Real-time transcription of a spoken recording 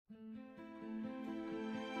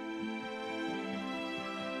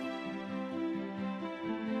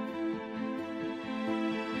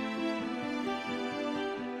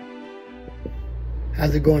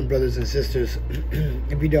How's it going, brothers and sisters?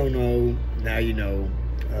 If you don't know, now you know,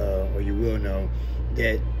 or you will know,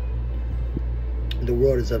 that the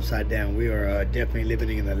world is upside down. We are definitely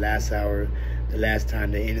living in the last hour, the last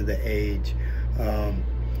time, the end of the age.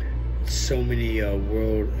 So many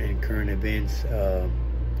world and current events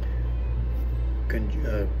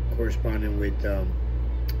corresponding with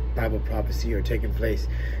Bible prophecy are taking place.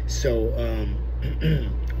 So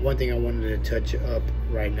one thing I wanted to touch up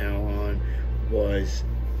right now on was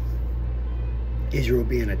Israel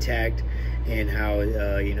being attacked, and how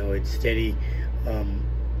it's steady.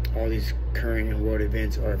 All these current and world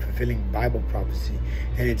events are fulfilling Bible prophecy,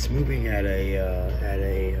 and it's moving at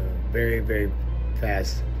a very, very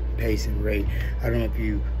fast pace and rate. I don't know if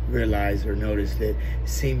you realize or notice that it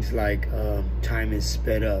seems like time is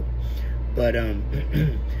sped up. But I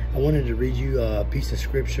wanted to read you a piece of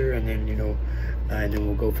scripture, and then and then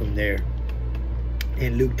we'll go from there.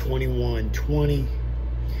 In Luke 21:20,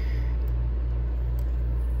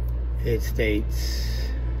 it states,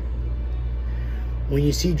 "When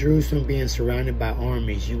you see Jerusalem being surrounded by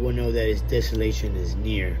armies, you will know that its desolation is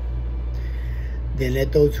near. Then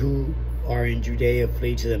let those who are in Judea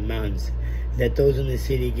flee to the mountains. Let those in the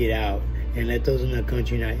city get out, and let those in the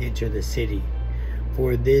country not enter the city.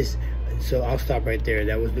 For this..." So I'll stop right there.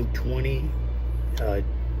 That was Luke 20,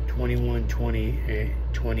 21, 20, and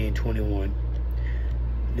 20 and 21.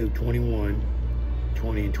 Luke 21,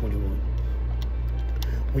 20 and 21.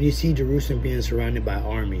 "When you see Jerusalem being surrounded by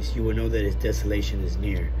armies, you will know that its desolation is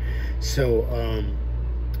near." So,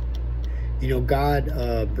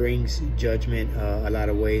 God brings judgment a lot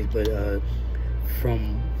of ways, but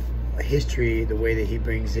from history, the way that he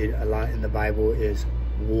brings it a lot in the Bible is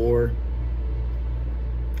war,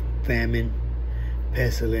 famine,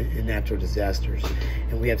 pestilence, and natural disasters.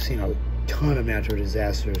 And we have seen a ton of natural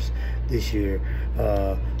disasters this year,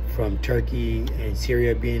 from Turkey and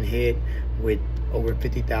Syria being hit with over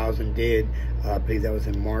 50,000 dead. I believe that was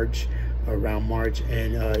in March, around March,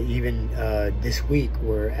 and even this week,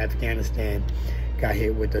 where Afghanistan got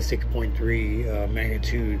hit with a 6.3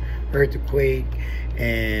 magnitude earthquake,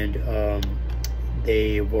 and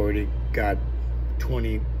they've already got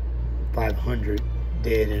 2,500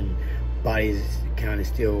 dead, and bodies count is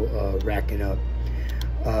still racking up.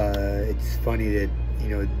 It's funny that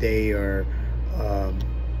they are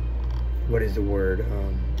what is the word,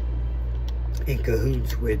 in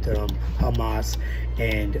cahoots with Hamas,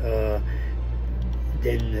 and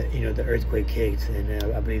then the earthquake hits, and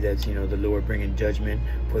I believe that's the Lord bringing judgment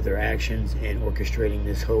for their actions and orchestrating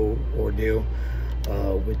this whole ordeal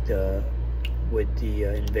with the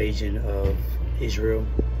invasion of Israel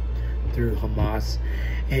through Hamas.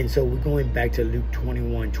 And so we're going back to Luke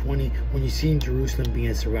 21:20. "When you see Jerusalem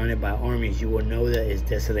being surrounded by armies, you will know that its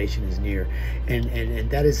desolation is near." And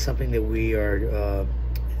that is something that we are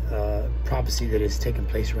prophecy that is taking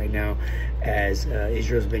place right now, as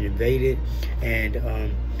Israel's been invaded, and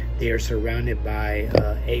they are surrounded by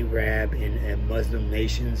Arab and Muslim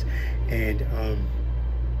nations, and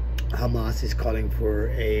Hamas is calling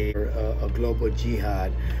for a global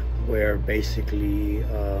jihad, where basically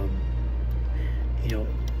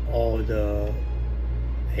all the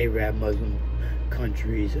Arab Muslim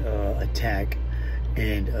countries attack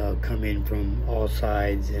and come in from all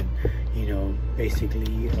sides, and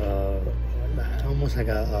basically almost like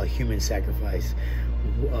a human sacrifice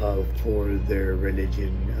for their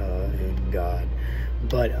religion and God.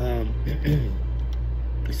 But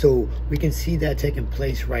so we can see that taking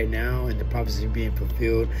place right now, and the prophecy being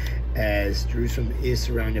fulfilled, as Jerusalem is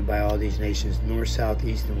surrounded by all these nations, north, south,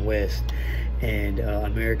 east, and west, and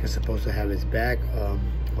America's supposed to have its back.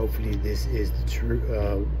 Hopefully this is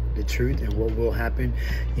the truth and what will happen,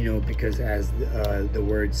 because as the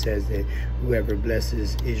word says, that whoever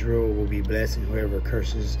blesses Israel will be blessed, and whoever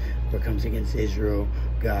curses or comes against Israel,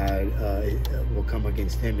 God will come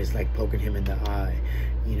against them. It's like poking him in the eye,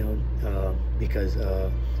 because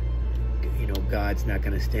God's not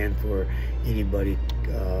going to stand for anybody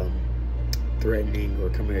threatening or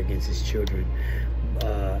coming against his children,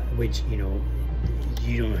 which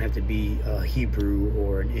you don't have to be a Hebrew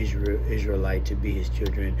or an Israelite to be his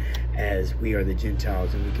children, as we are the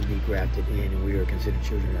Gentiles, and we can be grafted in, and we are considered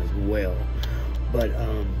children as well. But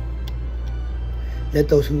let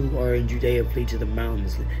those who are in Judea flee to the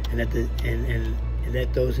mountains, and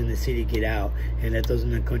let those in the city get out, and let those in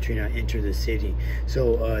the country not enter the city.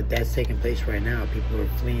 So that's taking place right now. People are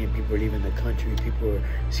fleeing, people are leaving the country, people are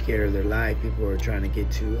scared of their life, people are trying to get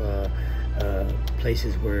to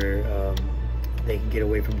places where they can get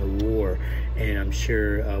away from the war. And I'm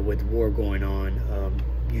sure with war going on,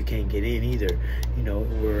 you can't get in either,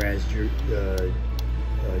 whereas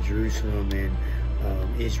Jerusalem and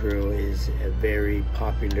Israel is a very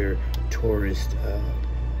popular tourist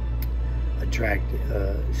attract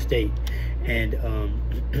state, and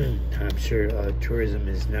I'm sure tourism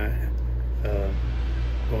is not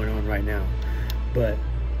going on right now, but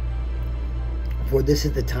for this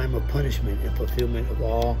is the time of punishment and fulfillment of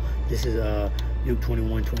all. This is Luke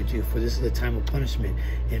 21:22. For this is the time of punishment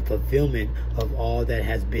and fulfillment of all that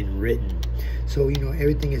has been written. So, you know,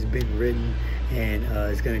 everything has been written, and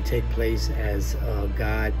it's going to take place as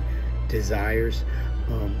God desires.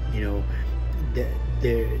 You know,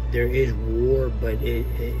 there is war, but it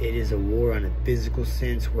is a war on a physical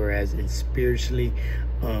sense, whereas in spiritually,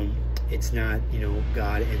 it's not, you know,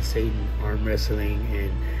 God and Satan arm wrestling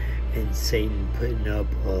and Satan putting up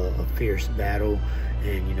a fierce battle,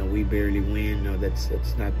 and you know, we barely win. No, that's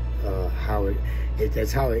not how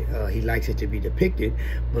that's how he likes it to be depicted,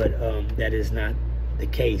 but that is not the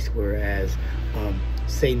case. Whereas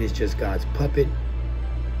Satan is just God's puppet,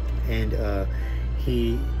 and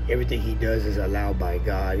everything he does is allowed by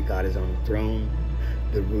God. God is on the throne.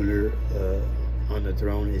 The ruler on the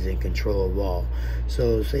throne is in control of all.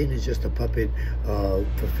 So Satan is just a puppet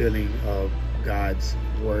fulfilling God's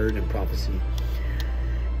word and prophecy.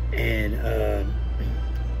 And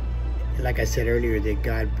like I said earlier, that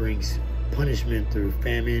God brings punishment through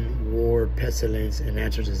famine, war, pestilence, and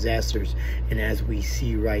natural disasters. And as we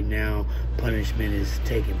see right now, punishment is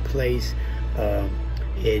taking place.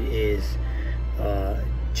 It is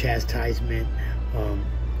chastisement,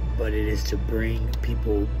 but it is to bring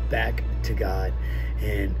people back to God.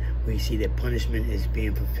 And we see that punishment is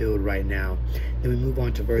being fulfilled right now. Then we move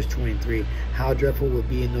on to verse 23. How dreadful will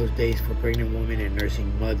be in those days for pregnant women and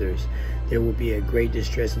nursing mothers. There will be a great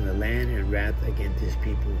distress in the land and wrath against his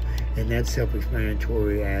people. And that's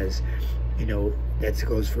self-explanatory, as you know, that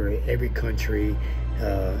goes for every country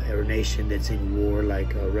or nation that's in war,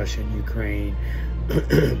 like Russia and Ukraine.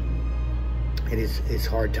 It's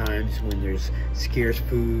hard times when there's scarce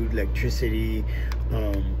food, electricity,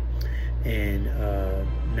 and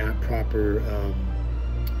not proper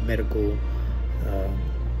medical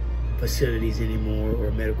facilities anymore,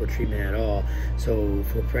 or medical treatment at all. So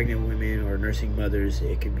for pregnant women or nursing mothers,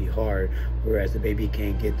 it can be hard, whereas the baby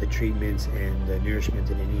can't get the treatments and the nourishment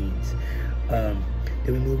that it needs.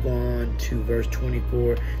 Then we move on to verse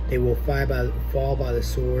 24. They will fall by the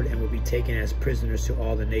sword and will be taken as prisoners to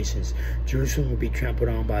all the nations. Jerusalem will be trampled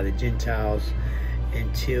on by the Gentiles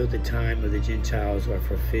until the time of the Gentiles are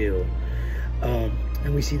fulfilled.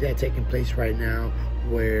 And we see that taking place right now,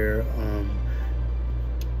 where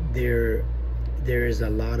there is a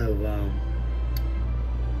lot of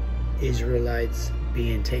Israelites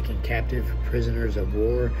being taken captive, prisoners of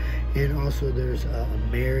war, and also there's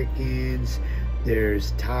Americans,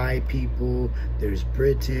 there's Thai people, there's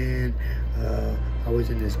Britain. I was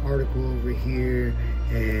in this article over here,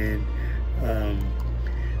 and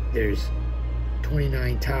there's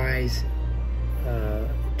 29 Thais,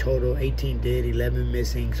 total 18 dead, 11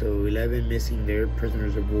 missing, so 11 missing, they're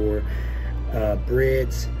prisoners of war.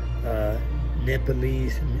 Brits,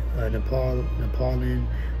 Nepalese, Nepalian,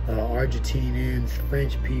 Argentinians,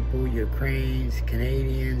 French people, Ukrainians,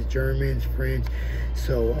 Canadians, Germans, French.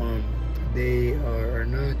 So they are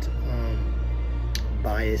not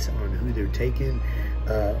biased on who they're taking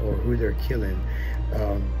or who they're killing.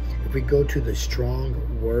 If we go to the strong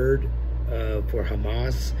word for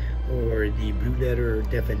Hamas, or the blue letter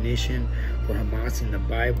definition for Hamas in the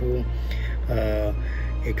Bible,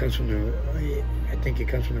 it comes from the, I think it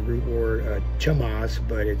comes from the root word chamas,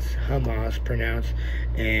 but it's Hamas pronounced,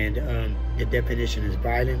 and the definition is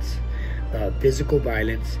violence, physical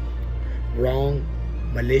violence, wrong,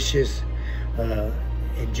 malicious,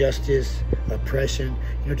 injustice, oppression,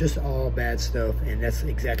 you know, just all bad stuff. And that's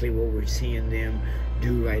exactly what we're seeing them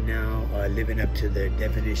do right now, living up to the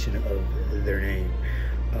definition of their name.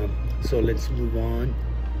 So let's move on.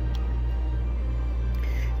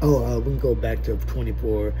 We can go back to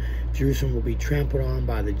 24. Jerusalem will be trampled on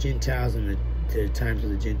by the Gentiles, and the times of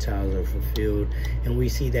the Gentiles are fulfilled. And we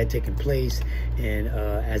see that taking place. And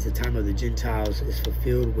as the time of the Gentiles is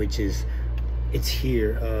fulfilled, which is, it's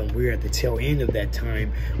here. We're at the tail end of that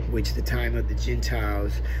time, which the time of the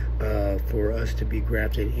Gentiles for us to be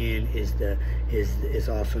grafted in is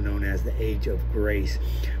also known as the age of grace.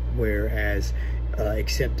 Whereas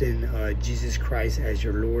accepting Jesus Christ as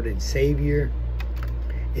your Lord and Savior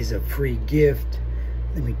is a free gift.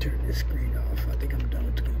 Let me turn this screen off. I think I'm done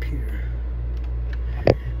with the computer.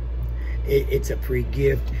 It's a free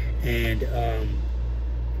gift, and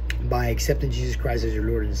by accepting Jesus Christ as your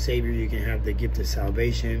Lord and Savior, you can have the gift of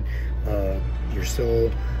salvation, your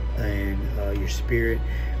soul, and your spirit.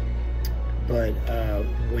 But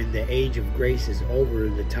when the age of grace is over,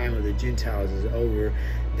 the time of the Gentiles is over,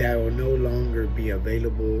 that will no longer be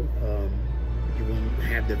available. You won't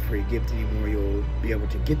have the free gift anymore. You'll be able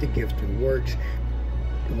to get the gift through works.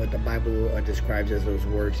 And what the Bible describes as those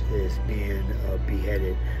works is being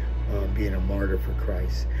beheaded, being a martyr for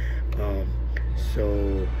Christ.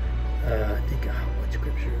 So I think, what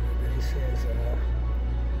scripture that it says?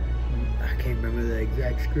 I can't remember the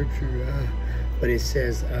exact scripture, but it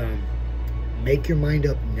says, make your mind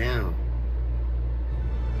up now.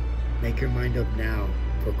 Make your mind up now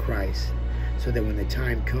for Christ, so that when the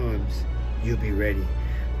time comes, you'll be ready.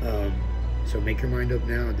 So make your mind up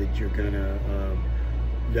now that you're gonna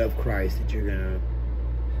love Christ, that you're gonna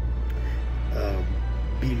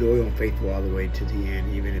be loyal and faithful all the way to the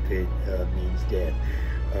end, even if it means death.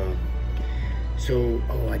 So,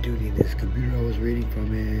 I do need this computer. I was reading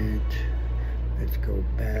from it. Let's go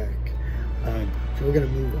back. So we're gonna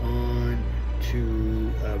move on to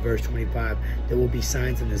verse 25. There will be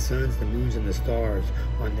signs in the suns, the moons, and the stars.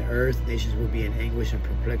 On the earth, nations will be in anguish and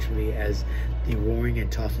perplexity as the roaring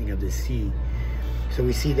and tossing of the sea. So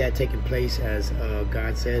we see that taking place as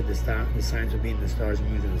God said. The signs will be in the stars, the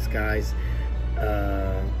moons, and the skies.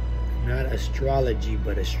 Not astrology,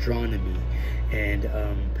 but astronomy. And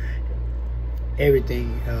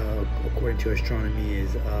everything, according to astronomy,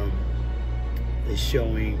 is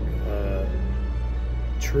showing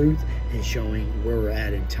truth and showing where we're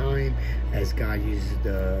at in time, as God uses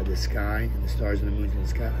the sky and the stars and the moons and the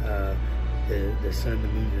sky, the sun, the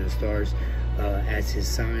moon, and the stars as his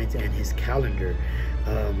signs and his calendar,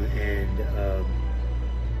 and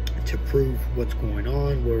to prove what's going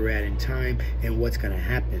on, where we're at in time, and what's going to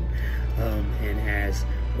happen. And as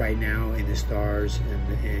right now in the stars and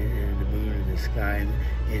the moon and the sky and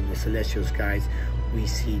in the celestial skies, we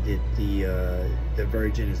see that the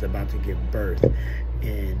Virgin is about to give birth,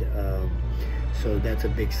 and so that's a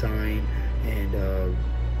big sign. And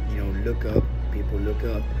look up, people, look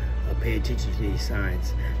up, pay attention to these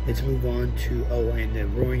signs. Let's move on to and the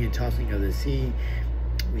roaring and tossing of the sea.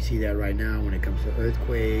 We see that right now when it comes to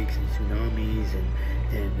earthquakes and tsunamis,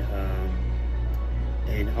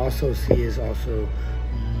 and also sea is also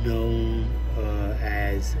known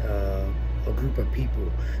as a group of people.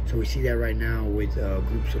 So we see that right now with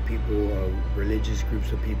groups of people, religious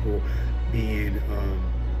groups of people being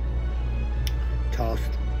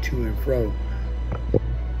tossed to and fro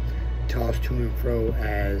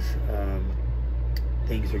as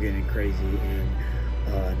things are getting crazy, and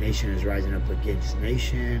nation is rising up against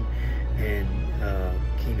nation, and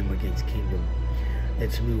kingdom against kingdom.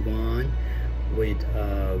 Let's move on with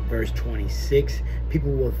verse 26.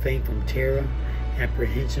 People will faint from terror,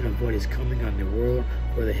 apprehension of what is coming on the world,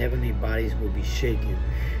 for the heavenly bodies will be shaken.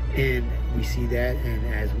 And we see that, and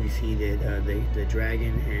as we see that the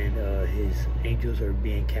dragon and his angels are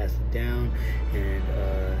being casted down, and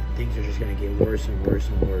things are just going to get worse and worse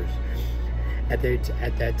and worse. At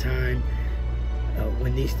that time,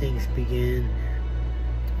 when these things begin,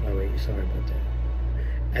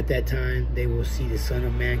 at that time, they will see the Son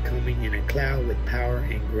of Man coming in a cloud with power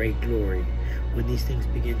and great glory. When these things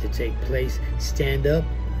begin to take place, stand up,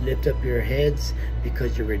 lift up your heads,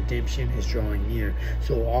 because your redemption is drawing near.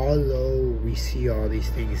 So although we see all these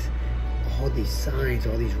things, all these signs,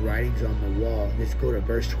 all these writings on the wall, let's go to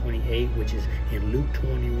verse 28, which is in Luke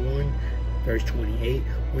 21, verse 28.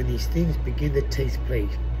 When these things begin to take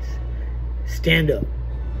place, stand up.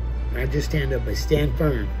 Not just stand up, but stand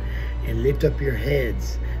firm and lift up your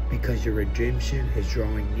heads, because your redemption is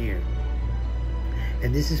drawing near.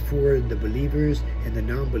 And this is for the believers and the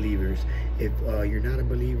non-believers. If you're not a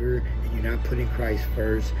believer and you're not putting Christ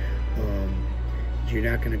first, you're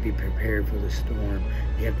not going to be prepared for the storm.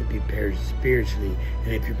 You have to be prepared spiritually.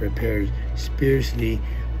 And if you're prepared spiritually,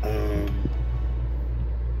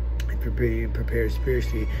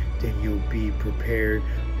 then you'll be prepared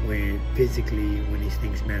when these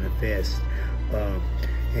things manifest.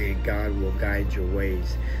 And God will guide your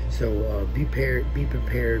ways. So be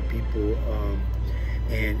prepared, people,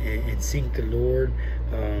 and seek the Lord,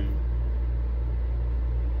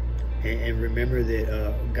 and remember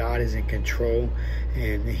that God is in control,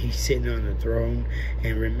 and He's sitting on the throne.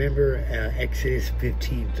 And remember Exodus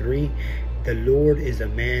 15:3, the Lord is a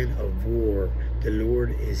man of war. The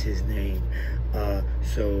Lord is His name.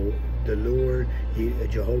 So the Lord,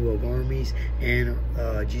 Jehovah of armies, and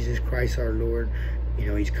Jesus Christ our Lord,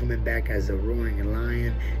 He's coming back as a roaring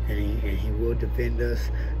lion, and he will defend us,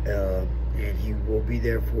 and He will be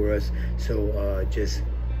there for us. So just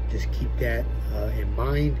just keep that in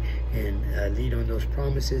mind, and lead on those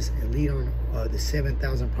promises, and lead on the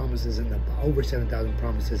 7,000 promises in the over 7,000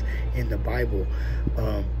 promises in the Bible.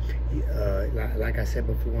 Like I said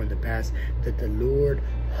before in the past, that the Lord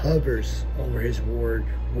hovers over his word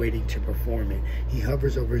waiting to perform it. He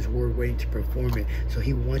hovers over his word waiting to perform it. So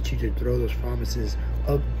he wants you to throw those promises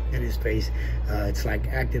up in his face. It's like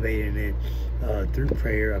activating it through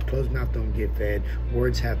prayer. A closed mouth don't get fed.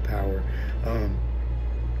 Words have power.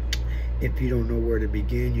 If you don't know where to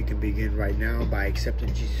begin, you can begin right now by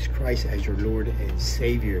accepting Jesus Christ as your Lord and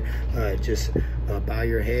Savior. Just bow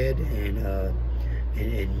your head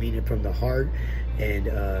and mean it from the heart, and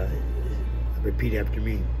repeat after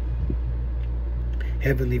me.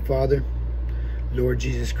 Heavenly Father, Lord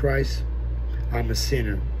Jesus Christ, I'm a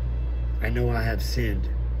sinner. I know I have sinned,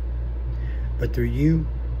 but through you,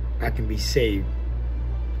 I can be saved.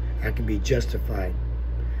 I can be justified.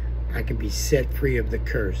 I can be set free of the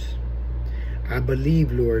curse. I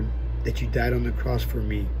believe, Lord, that you died on the cross for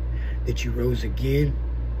me, that you rose again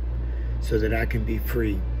so that I can be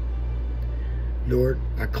free. Lord,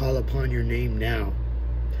 I call upon your name now.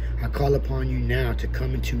 I call upon you now to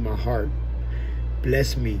come into my heart.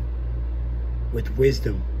 Bless me with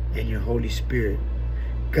wisdom and your Holy Spirit.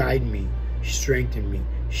 Guide me, strengthen me,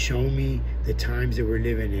 show me the times that we're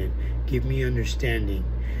living in. Give me understanding.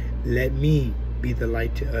 Let me be the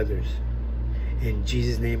light to others. In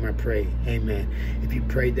Jesus' name I pray, amen. If you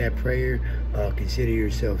prayed that prayer, consider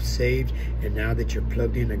yourself saved. And now that you're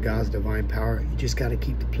plugged into God's divine power, you just got to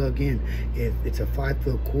keep the plug in. If it's a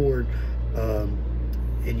 5-foot cord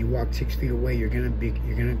and you walk 6 feet away, you're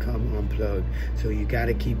gonna come unplugged. So you got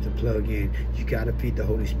to keep the plug in. You got to feed the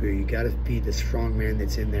Holy Spirit. You got to feed the strong man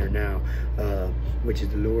that's in there now, which is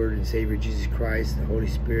the Lord and Savior Jesus Christ, the Holy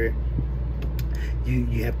Spirit.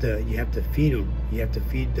 You have to feed them. You have to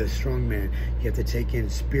feed the strong man. You have to take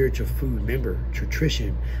in spiritual food. Remember,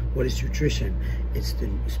 nutrition. What is nutrition? It's the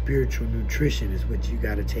spiritual nutrition is what you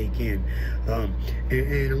got to take in. And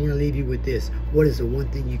I want to leave you with this. What is the one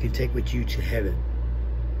thing you can take with you to heaven?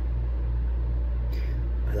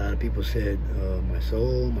 A lot of people said, my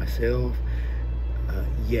soul, myself.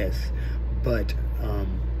 Yes, but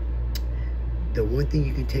the one thing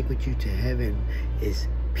you can take with you to heaven is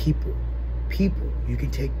people. You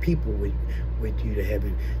can take people with you to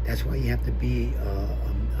heaven. That's why you have to be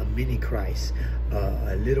a mini Christ,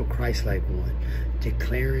 a little Christ-like one,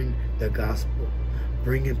 declaring the gospel,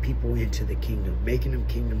 bringing people into the kingdom, making them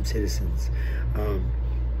kingdom citizens,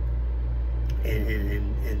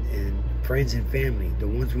 and friends and family. The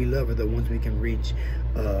ones we love are the ones we can reach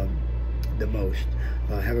the most.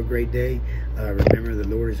 Have a great day. Remember, the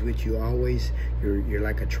Lord is with you always. You're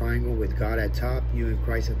like a triangle with God at top, you and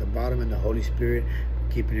Christ at the bottom, and the Holy Spirit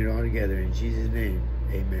keeping it all together. In Jesus' name,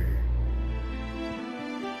 amen.